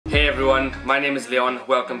everyone, my name is Leon,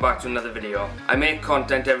 welcome back to another video. I make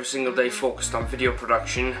content every single day focused on video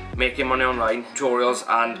production, making money online, tutorials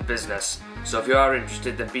and business. So if you are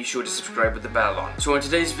interested, then be sure to subscribe with the bell on. So in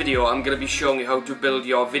today's video I'm going to be showing you how to build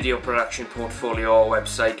your video production portfolio or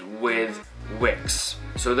website with Wix.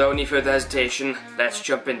 So without any further hesitation, let's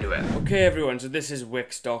jump into it. Okay everyone, so this is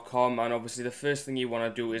Wix.com, and obviously the first thing you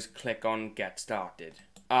want to do is click on Get Started.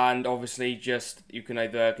 And obviously you can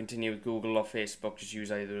either continue with Google or Facebook, just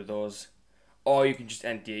use either of those. Or you can just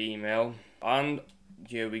enter your email. And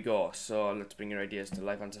here we go. So let's bring your ideas to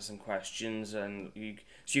life, answer some questions. So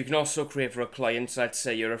you can also create for a client. So let's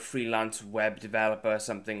say you're a freelance web developer or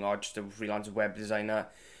something, or just a freelance web designer.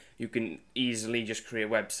 You can easily just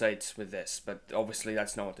create websites with this. But obviously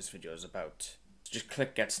that's not what this video is about. So just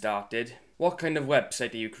click Get Started. What kind of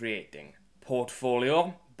website are you creating?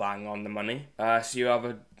 Portfolio? Bang on the money. So you have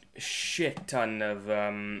a shit ton of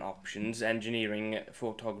options: engineering,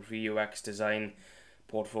 photography, UX design,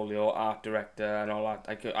 portfolio, art director, and all that.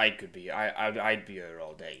 I'd be here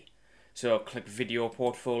all day. So click video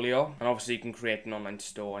portfolio, and obviously you can create an online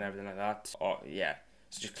store and everything like that. Or yeah,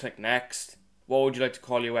 so just click next. What would you like to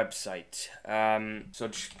call your website? I'm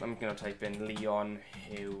gonna type in Leon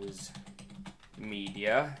Hughes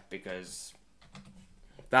Media because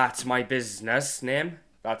that's my business name.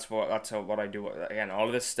 That's what I do. Again, all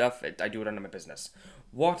of this stuff, I do it under my business.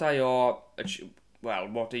 What are your for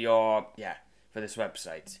this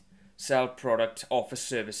website? Sell product, offer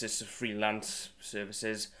services to freelance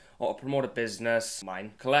services, or promote a business.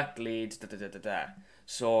 Mine. Collect leads.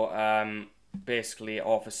 So basically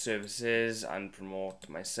offer services and promote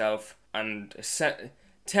myself. And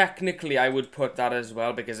technically, I would put that as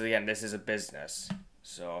well because again, this is a business.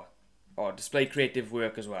 So, or display creative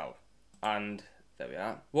work as well. And there we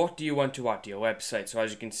are. What do you want to add to your website? So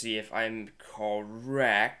as you can see, if I'm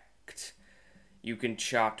correct, you can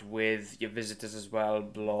chat with your visitors as well,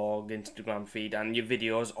 blog, Instagram feed, and your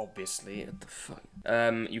videos, obviously. What the fuck?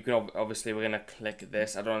 You can obviously, we're gonna click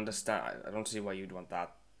this. I don't understand. I don't see why you'd want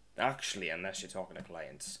that. Actually, unless you're talking to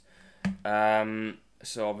clients.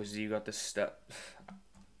 So obviously you got this stuff.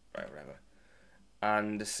 Right, whatever.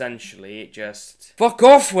 And essentially, just fuck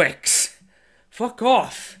off, Wix. Fuck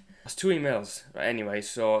off. That's 2 emails. Right, anyway,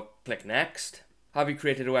 so click next. Have you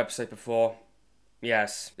created a website before?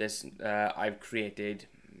 Yes, I've created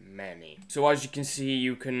many. So as you can see,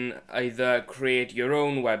 you can either create your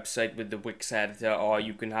own website with the Wix editor, or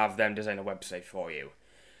you can have them design a website for you.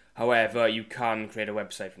 However, you can create a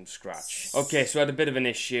website from scratch. Okay, so I had a bit of an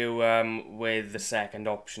issue with the second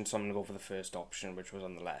option, so I'm going to go for the first option, which was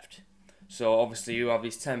on the left. So obviously you have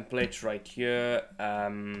these templates right here.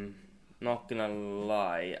 Not gonna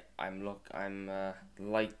lie, I'm kind of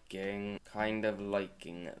liking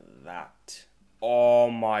that.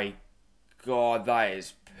 Oh my god, that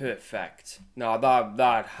is perfect. No,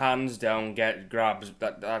 that hands down grabs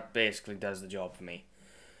that basically does the job for me.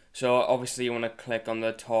 So obviously you want to click on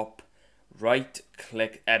the top right,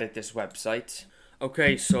 click edit this website.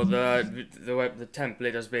 Okay, so the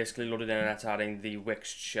template is basically loaded in, and that's adding the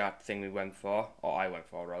Wix chat thing we went for, or I went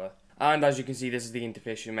for rather. And as you can see, this is the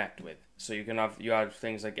interface you met with. So you have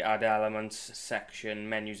things like add elements, section,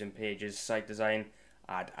 menus and pages, site design,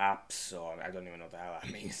 add apps, or I don't even know what the hell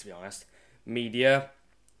that means, to be honest. Media,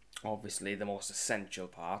 obviously the most essential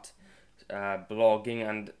part. Blogging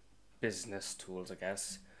and business tools, I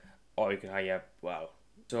guess. Or you can hire, well.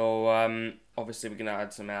 So obviously we're gonna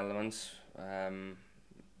add some elements. Hold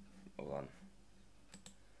on.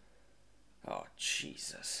 Oh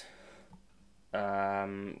Jesus.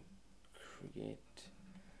 Create.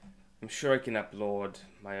 I'm sure I can upload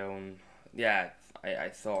my own. Yeah, I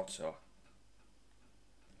thought so.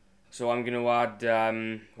 So I'm gonna add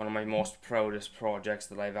one of my most proudest projects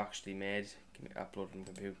that I've actually made. Upload from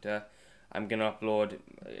computer. I'm gonna upload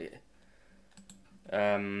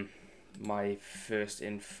my first,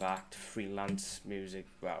 in fact, freelance music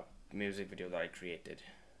video that I created.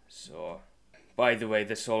 So, by the way,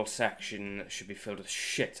 this whole section should be filled with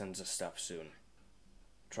shit tons of stuff soon.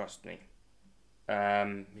 Trust me.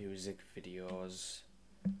 Music videos.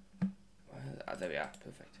 Well, there we are.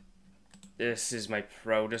 Perfect. This is my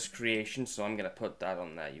proudest creation, so I'm gonna put that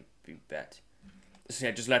on there. You bet. So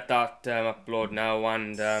yeah, just let that upload now,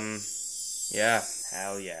 and yeah,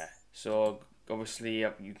 hell yeah. So obviously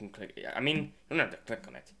you can click. I mean, you don't have to click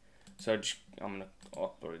on it. So I'm gonna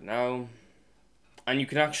upload it now, and you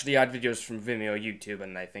can actually add videos from Vimeo, YouTube,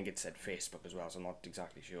 and I think it said Facebook as well. So I'm not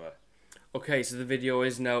exactly sure. Okay, so the video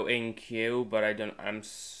is now in queue, but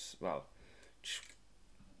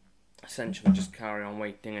essentially just carry on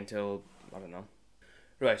waiting until, I don't know.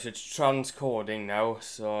 Right, so it's transcoding now,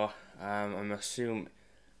 so I'm assuming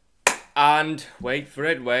And wait for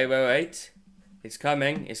it, wait. It's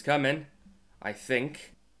coming, I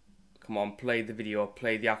think. Come on, play the video,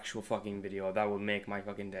 play the actual fucking video. That will make my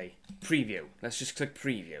fucking day. Preview. Let's just click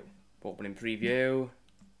preview. Open in preview.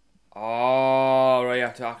 Oh, right, I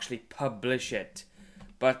have to actually publish it.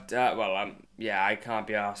 But, yeah, I can't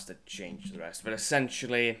be asked to change the rest. But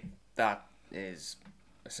essentially, that is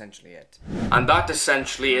essentially it. And that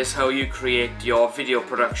essentially is how you create your video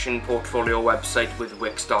production portfolio website with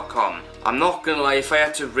Wix.com. I'm not gonna lie, if I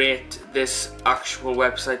had to rate this actual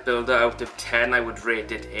website builder out of 10, I would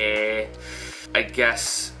rate it I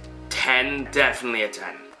guess 10, definitely a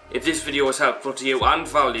 10. If this video was helpful to you and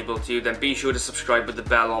valuable to you, then be sure to subscribe with the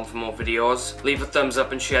bell on for more videos. Leave a thumbs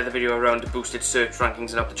up and share the video around to boost its search rankings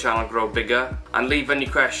and help the channel grow bigger. And leave any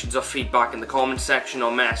questions or feedback in the comment section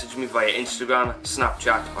or message me via Instagram,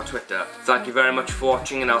 Snapchat or Twitter. Thank you very much for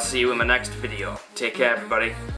watching, and I'll see you in my next video. Take care, everybody.